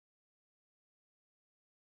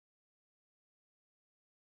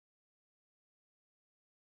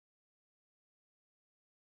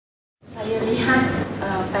Saya lihat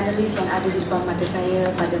panelis yang ada di depan mata saya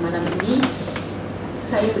pada malam ini,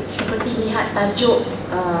 saya seperti lihat tajuk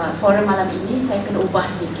forum malam ini, saya kena ubah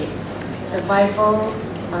sedikit. Survival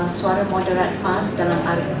suara moderat PAS dalam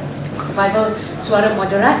survival suara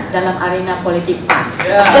moderat dalam arena politik PAS.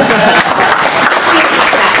 Just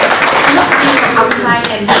not being from outside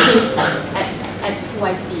and looking at who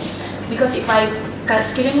I see. Because if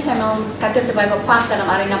sekiranya saya mau kata survival PAS dalam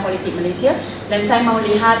arena politik Malaysia dan saya mau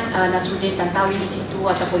lihat Nasruddin Tantawi di situ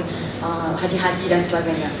ataupun Haji Hadi dan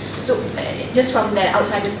sebagainya. So just from that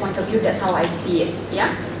outsider's point of view, that's how I see it.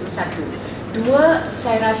 Ya, satu. Dua,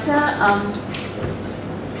 saya rasa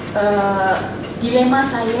dilema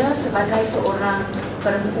saya sebagai seorang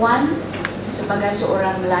perempuan, sebagai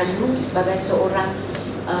seorang Melayu, sebagai seorang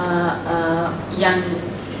yang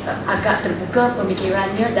agak terbuka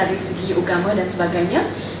pemikirannya dari segi agama dan sebagainya,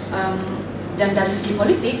 dan dari segi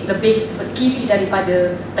politik lebih berkiri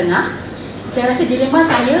daripada tengah. Saya rasa dilema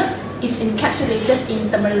saya is encapsulated in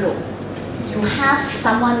Temerloh. You have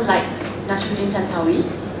someone like Nasruddin Tantawi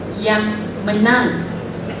yang menang,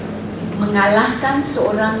 mengalahkan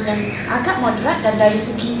seorang yang agak moderat dan dari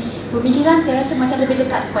segi pemikiran saya rasa macam lebih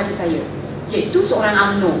dekat kepada saya, iaitu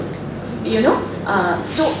seorang UMNO. You know,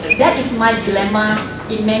 so that is my dilemma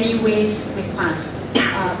in many ways with PAS,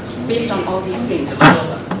 based on all these things.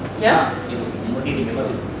 Yeah?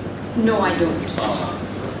 No, I don't.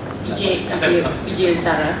 BJ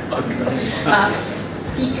Utara.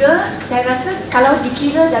 Tiga, saya rasa kalau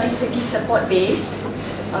dikira dari segi support base,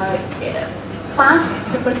 PAS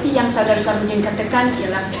seperti yang saudara Sarudin katakan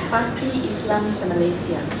ialah Parti Islam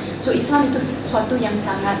se-Malaysia. So Islam itu sesuatu yang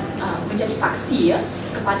sangat menjadi paksi ya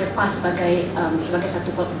kepada PAS sebagai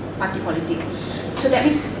satu parti politik. So that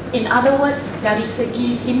means, in other words, dari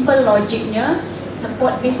segi simple logiknya,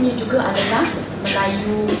 support base-nya juga adalah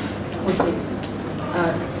Melayu Muslim.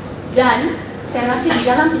 Dan saya rasa di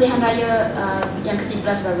dalam pilihan raya yang ke-13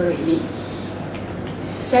 baru-baru ini,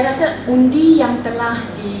 saya rasa undi yang telah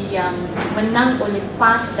menang oleh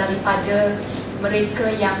PAS daripada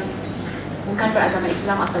mereka yang bukan beragama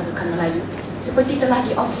Islam atau bukan Melayu, seperti telah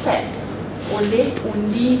di-offset oleh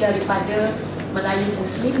undi daripada Melayu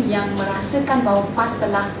Muslim yang merasakan bahawa PAS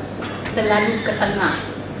telah terlalu ke tengah,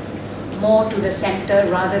 more to the center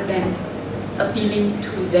rather than appealing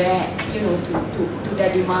to their, you know, to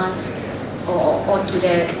their demands or to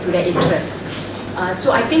their interests.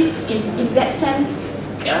 So I think in that sense,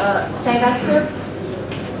 saya rasa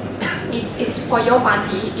it's for your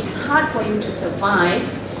party. It's hard for you to survive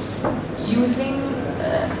using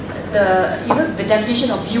the definition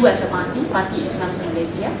of you as a party, Parti Islam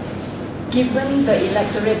se-Malaysia, given the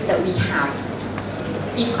electorate that we have.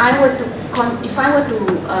 If I were to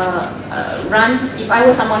run, if I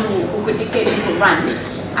was someone who could dictate who could run,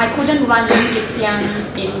 I couldn't run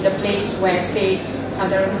in the place where, say,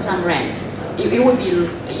 Saudara Musam ran. It would be,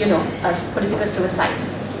 you know, a political suicide.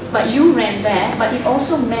 But you ran there, but it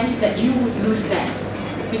also meant that you would lose there,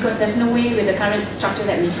 because there's no way with the current structure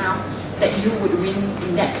that we have that you would win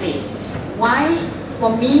in that place. Why,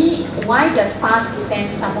 for me, why does PAS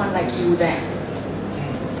send someone like you there?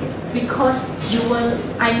 Because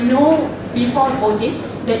I know before voting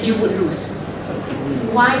that you would lose.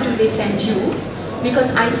 Why do they send you?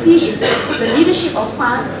 Because I see if the leadership of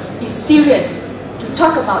PAS is serious to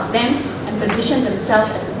talk about them and position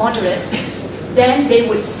themselves as moderate, then they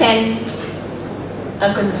would send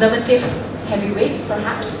a conservative heavyweight,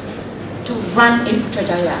 perhaps, to run in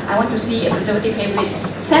Putrajaya. I want to see a conservative heavyweight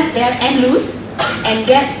sent there and lose, and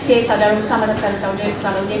get, say, Saudara Musam atau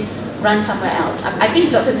Salahuddin run somewhere else. I think,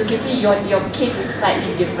 Dr. Dzulkefly, your case is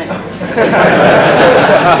slightly different.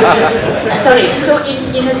 So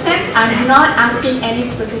in a sense, I'm not asking any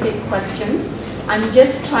specific questions. I'm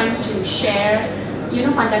just trying to share, you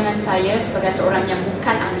know, pandangan saya sebagai seorang yang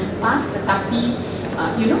bukan ahli PAS, tetapi,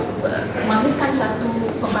 you know, mahukan satu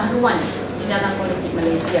pembaharuan di dalam politik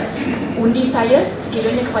Malaysia. Undi saya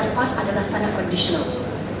sekiranya kepada PAS adalah sangat conditional.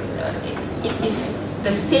 It is the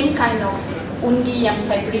same kind of undi yang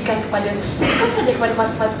saya berikan kepada, bukan saja kepada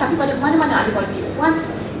PAS, tapi pada mana-mana ahli politik.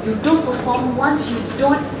 Once you don't perform, once you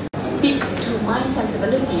don't speak to my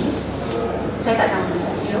sensibilities, saya tak akan undi.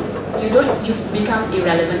 You know, you've become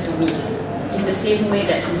irrelevant to me. In the same way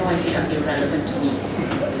that has become irrelevant to me.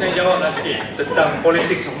 Saya jawablah sikit tentang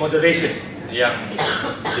politics of moderation yang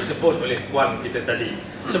disebut oleh puan kita tadi.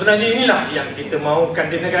 Sebenarnya inilah yang kita mahukan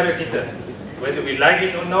di negara kita. Whether we like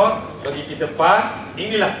it or not, bagi kita PAS,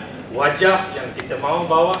 inilah wajah yang kita mahu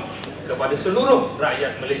bawa kepada seluruh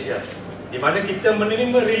rakyat Malaysia, di mana kita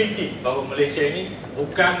menerima realiti bahawa Malaysia ini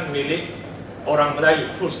bukan milik orang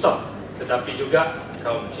Melayu, full stop, tetapi juga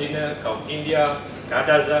kaum Cina, kaum India,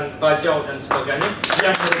 kadazan, bajau dan sebagainya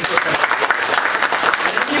yang merupakan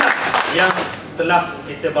inilah yang telah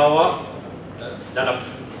kita bawa dalam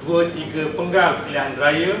 2-3 penggal pilihan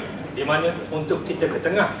raya di mana untuk kita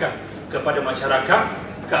ketengahkan kepada masyarakat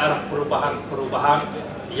ke arah perubahan-perubahan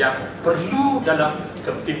yang perlu dalam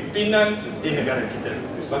kepimpinan di negara kita.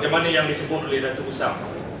 Sebagaimana yang disebut oleh Datuk Usam,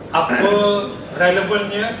 apa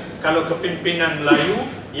relevannya kalau kepimpinan Melayu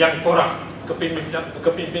yang korup,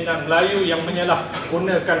 kepimpinan Melayu yang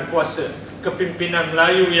menyalahgunakan kuasa, kepimpinan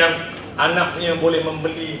Melayu yang anaknya boleh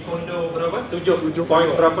membeli kondo berapa? 7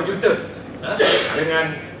 point berapa juta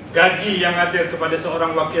dengan gaji yang ada kepada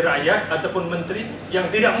seorang wakil rakyat ataupun menteri yang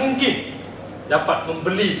tidak mungkin dapat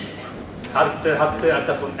membeli harta-harta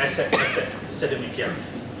ataupun aset-aset sedemikian.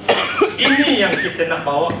 Ini yang kita nak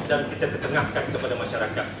bawa dan kita ketengahkan kepada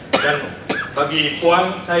masyarakat. Dan bagi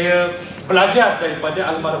puan, saya belajar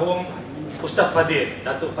daripada almarhum Ustaz Fadil,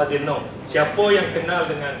 Datuk Fadil Noh. Siapa yang kenal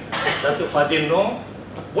dengan Datuk Fadil Noh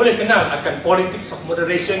boleh kenal akan politik of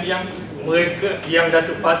moderation yang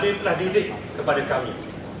Datuk Fadil telah didik kepada kami.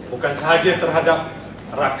 Bukan sahaja terhadap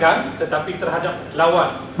rakan tetapi terhadap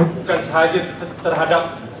lawan, bukan sahaja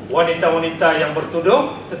terhadap wanita-wanita yang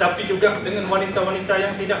bertudung tetapi juga dengan wanita-wanita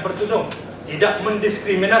yang tidak bertudung, tidak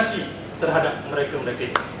mendiskriminasi terhadap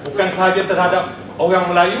mereka-mereka. Bukan sahaja terhadap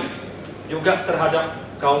orang Melayu, juga terhadap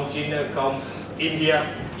kaum Cina, kaum India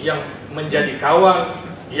yang menjadi kawal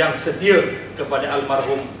yang setia kepada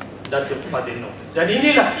almarhum Datuk Fadil Noh. Dan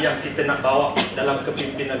inilah yang kita nak bawa dalam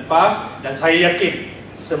kepimpinan PAS, dan saya yakin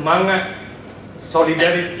semangat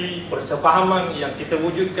solidariti, persefahaman yang kita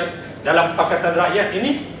wujudkan dalam Pakatan Rakyat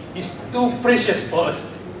ini is too precious for us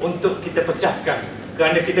untuk kita pecahkan,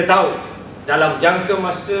 kerana kita tahu dalam jangka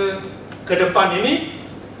masa ke depan ini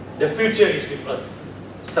the future is with us.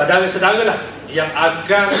 Saudara-saudaralah yang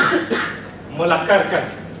akan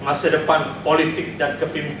melakarkan masa depan politik dan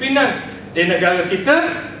kepimpinan di negara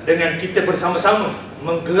kita, dengan kita bersama-sama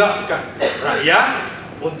menggerakkan rakyat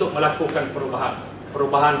untuk melakukan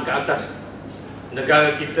perubahan ke atas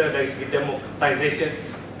negara kita dari segi democratization,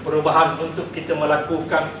 perubahan untuk kita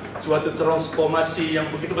melakukan suatu transformasi yang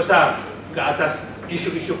begitu besar ke atas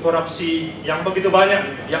isu-isu korupsi yang begitu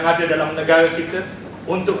banyak yang ada dalam negara kita,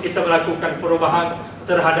 untuk kita melakukan perubahan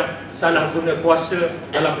terhadap salah guna kuasa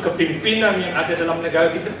dalam kepimpinan yang ada dalam negara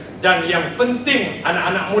kita, dan yang penting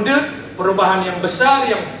anak-anak muda, perubahan yang besar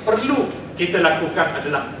yang perlu kita lakukan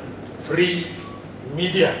adalah free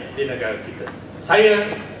media di negara kita. Saya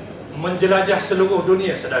menjelajah seluruh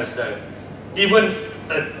dunia, saudara-saudara. Even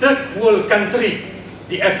a third world country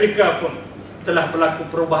di Afrika pun telah berlaku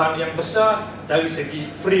perubahan yang besar dari segi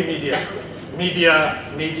free media.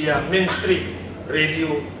 Media mainstream,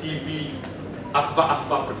 radio, TV,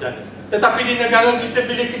 akhbar-akhbar perdana. Tetapi di negara kita,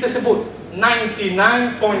 bila kita sebut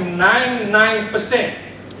 99.99%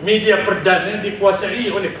 media perdana dikuasai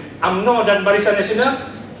oleh UMNO dan Barisan Nasional,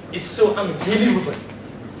 is so unbelievable.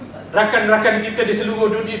 Rakan-rakan kita di seluruh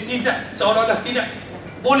dunia seolah-olah tidak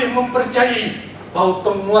boleh mempercayai bahawa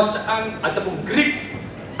penguasaan ataupun grip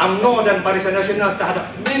UMNO dan Barisan Nasional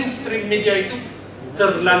terhadap mainstream media itu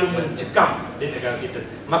terlalu mencekam di negara kita.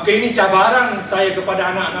 Maka ini cabaran saya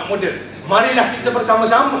kepada anak-anak muda. Marilah kita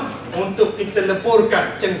bersama-sama untuk kita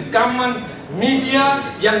lepurkan cengkaman media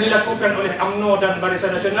yang dilakukan oleh UMNO dan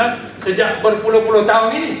Barisan Nasional sejak berpuluh-puluh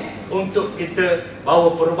tahun ini, untuk kita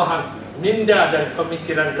bawa perubahan minda dan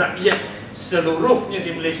pemikiran rakyat seluruhnya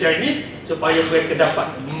di Malaysia ini, supaya mereka dapat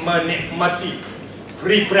menikmati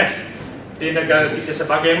free press di negara kita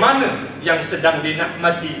sebagaimana yang sedang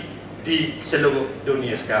dinikmati di seluruh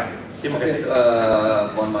dunia sekarang. Terima kasih.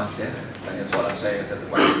 Puan Mas, ya, tanya soalan saya satu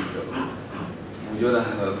panjang. Mujurlah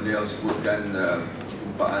beliau sebutkan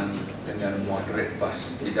perjumpaan dengan moderate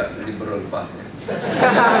PAS, tidak liberal PAS, ya.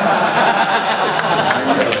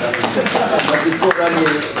 Masih kurang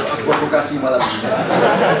provokasi malam ini.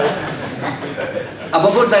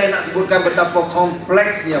 Apapun saya nak sebutkan betapa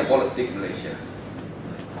kompleksnya politik Malaysia,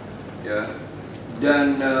 ya,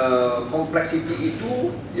 dan kompleksiti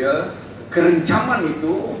itu, ya, kerencaman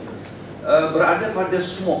itu berada pada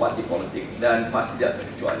semua parti politik dan PAS tidak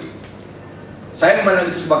terkecuali. Saya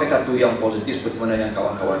memandang itu sebagai satu yang positif seperti mana yang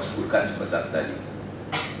kawan-kawan sebutkan sebentar tadi.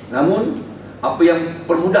 Namun apa yang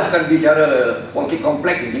permudahkan bicara politik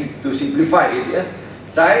kompleks ini, to simplify it, ya,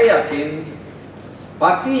 saya yakin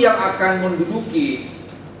parti yang akan menduduki,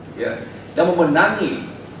 ya, dan memenangi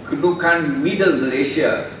kedudukan middle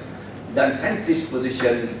Malaysia dan centrist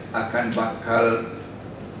position akan bakal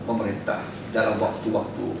memerintah dalam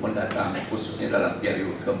waktu-waktu mendatang, khususnya dalam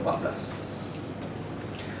periode ke-14.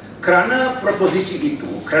 Kerana proposisi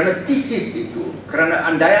itu, kerana tesis itu, kerana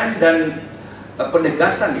andaian dan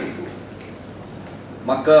penegasan itu,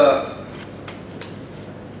 Maka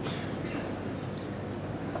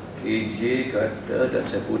KJ kata dan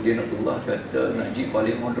Saifuddin Abdullah kata Najib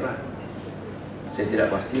paling moderat. Saya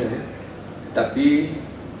tidak pasti ya. Tetapi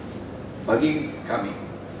bagi kami,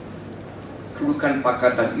 kedudukan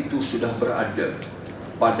pakatan itu sudah berada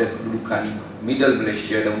pada kedudukan middle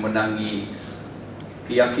Malaysia dan memenangi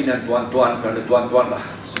keyakinan tuan-tuan, kerana tuan-tuan lah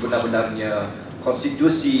sebenar-benarnya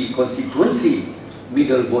konstituensi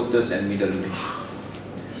middle voters and middle Malaysia.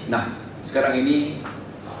 Nah, sekarang ini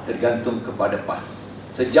tergantung kepada PAS.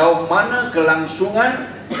 Sejauh mana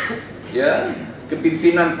kelangsungan ya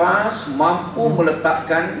kepimpinan PAS mampu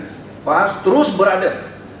meletakkan PAS terus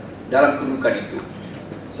berada dalam kedudukan itu.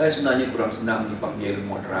 Saya sebenarnya kurang senang dipanggil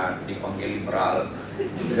moderat, dipanggil liberal,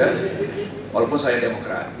 ya? Walaupun saya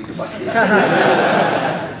Demokrat, itu pasti.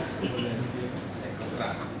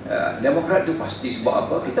 Demokrat itu pasti sebab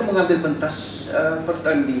apa? Kita mengambil pentas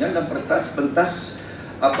pertandingan dan pentas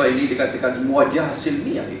apa ini dikatakan wajah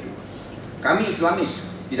silmiah itu. Kami Islamis,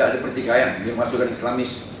 tidak ada pertikaian, dia masukkan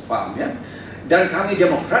Islamis, paham ya? Dan kami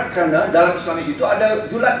Demokrat karena dalam Islamis itu ada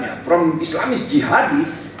julatnya, from Islamis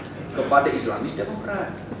jihadis kepada Islamis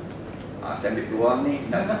Demokrat. Saya ambil peluang ni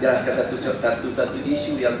nak jelaskan satu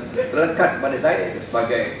isu yang terlekat pada saya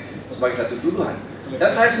sebagai satu tuduhan. Dan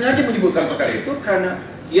saya sengaja menyebutkan perkara itu karena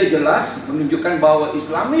ia jelas menunjukkan bahawa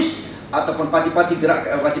Islamis ataupun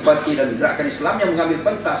parti-parti dan gerakan Islam yang mengambil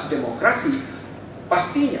pentas demokrasi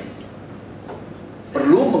pastinya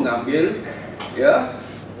perlu mengambil ya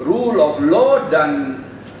rule of law dan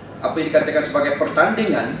apa yang dikatakan sebagai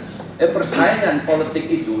pertandingan persaingan politik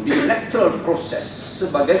itu di electoral process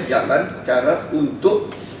sebagai jalan cara untuk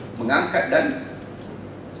mengangkat dan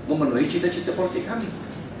memenuhi cita-cita politik kami.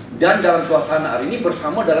 Dan dalam suasana hari ini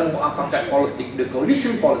bersama dalam muafakat politik, the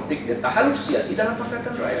coalition politik, the tahaluf siasi dalam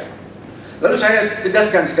Pakatan Rakyat. Lalu saya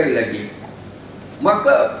tegaskan sekali lagi,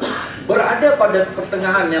 maka berada pada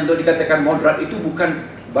pertengahan yang dikatakan moderat itu bukan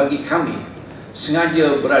bagi kami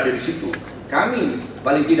sengaja berada di situ. Kami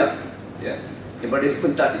paling tidak ya, yang berada di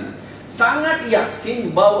pentas ini sangat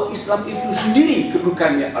yakin bahawa Islam itu sendiri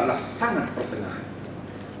kedudukannya adalah sangat pertengahan.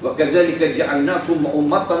 Wa kadzalika ja'alnakum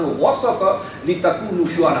ummatan wasata litakunu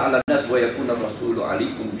syuhada 'alan nas wa yakuna rasulu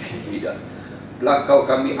 'alaikum syahida. Belakau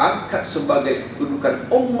kami angkat sebagai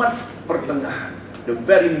kedudukan umat pertengahan, the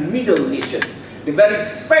very middle nation, the very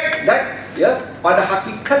fact that ya pada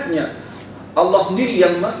hakikatnya Allah sendiri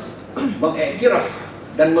yang mengiktiraf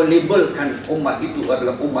dan melabelkan umat itu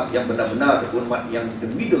adalah umat yang benar-benar umat yang the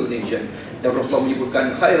middle nation. Dan Rasulullah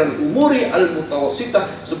menyebutkan khairal umuri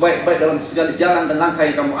al-mutawassitah, sebaik-baik dalam segala jalan dan langkah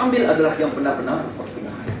yang kamu ambil adalah yang benar-benar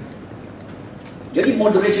pertengahan. Jadi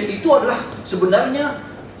moderation itu adalah sebenarnya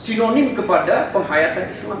sinonim kepada penghayatan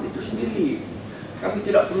Islam itu sendiri. Kami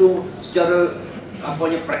tidak perlu secara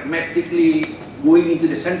pragmatically going into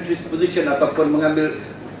the centrist position ataupun mengambil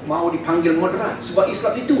mau dipanggil moderat, sebab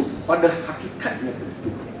Islam itu pada hakikatnya begitu.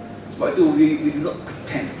 Sebab itu we do not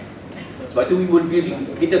pretend. Sebab itu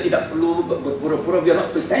kita tidak perlu berpura-pura, we are not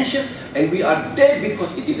pretentious, and we are there because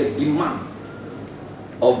it is a demand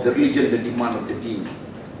of the religion, the demand of the deen.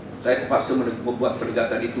 Saya terpaksa membuat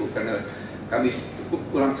penegasan itu kerana kami cukup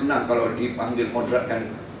kurang senang kalau dipanggil moderat kan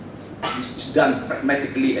is done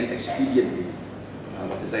pragmatically and expediently.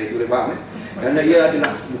 Maksud saya itu boleh faham kerana ia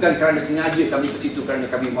adalah bukan kerana sengaja kami ke situ kerana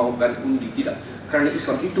kami mahukan undi, tidak, kerana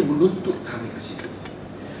Islam itu menuntut kami ke situ.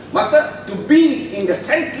 Maka to be in the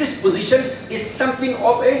centrist position is something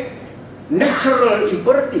of a natural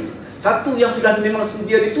imperative, satu yang sudah memang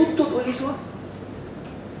dia dituntut oleh Islam.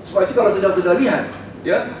 Sebab itu kalau sudah lihat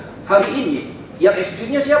ya, hari ini yang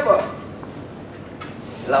ekstrimnya siapa?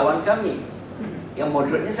 Lawan kami. Yang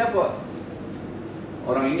moderatnya siapa?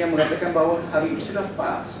 Orang ini yang mengatakan bahawa hari ini sudah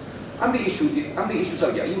pas. Ambil isu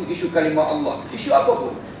saja, isu kalimah Allah, isu apa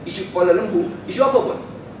pun, isu kepala lembu, isu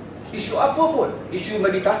apa pun, isu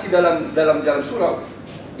meditasi dalam surau,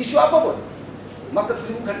 isu apa pun. Maka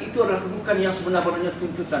kedudukan itu adalah kedudukan yang sebenarnya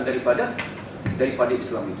tuntutan daripada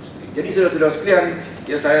Islam itu sendiri. Jadi saudara-saudara sekalian,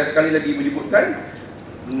 ya saya sekali lagi menyebutkan,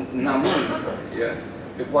 namun ya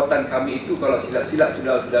kekuatan kami itu kalau silap-silap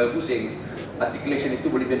sudah pusing, articulation itu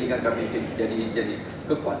boleh jadikan kami jadi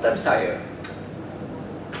kekuatan saya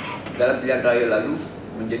dalam pilihan raya lalu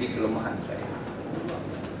menjadi kelemahan saya.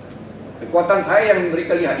 Kekuatan saya yang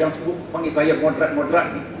mereka lihat, yang sebut panggil saya moderat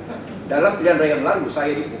ni, dalam pilihan raya yang lalu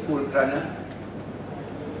saya dipukul kerana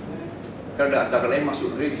antara lain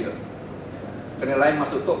masuk gereja, kerana lain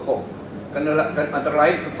masuk tokoh, kerana antara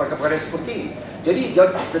lain perkara seperti ini. Jadi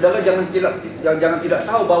saudara jangan tidak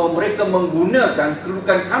tahu bahawa mereka menggunakan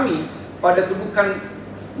kedudukan kami pada kedudukan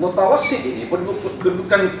mutawassit ini,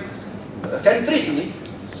 kedudukan sentris ini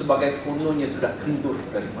sebagai kononnya sudah kendur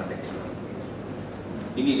daripada Islam.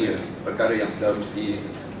 Ini dia perkara yang sudah mesti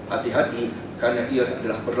hati-hati, kerana ia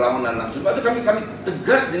adalah perlawanan langsung. Sebab itu kami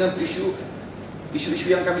tegas dengan isu-isu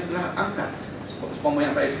yang kami telah angkat, semua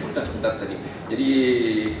yang saya sebutkan sebentar tadi. Jadi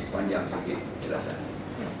panjang sikit jelasan.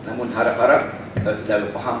 Namun harap-harap saudara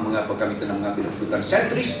faham mengapa kami telah mengambil kedudukan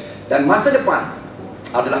sentris, dan masa depan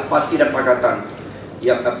adalah parti dan pakatan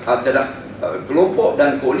yang adalah kelompok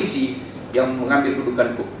dan koalisi yang mengambil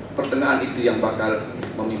kedudukan pertengahan itu yang bakal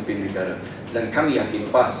memimpin negara. Dan kami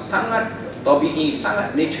yakin PAS sangat tabi'i,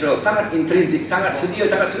 sangat natural, sangat intrinsik, sangat sedia,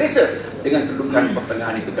 sangat selesa dengan kedudukan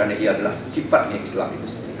pertengahan itu, kerana ia adalah sifatnya Islam itu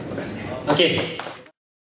sendiri. Terima kasih. Okey.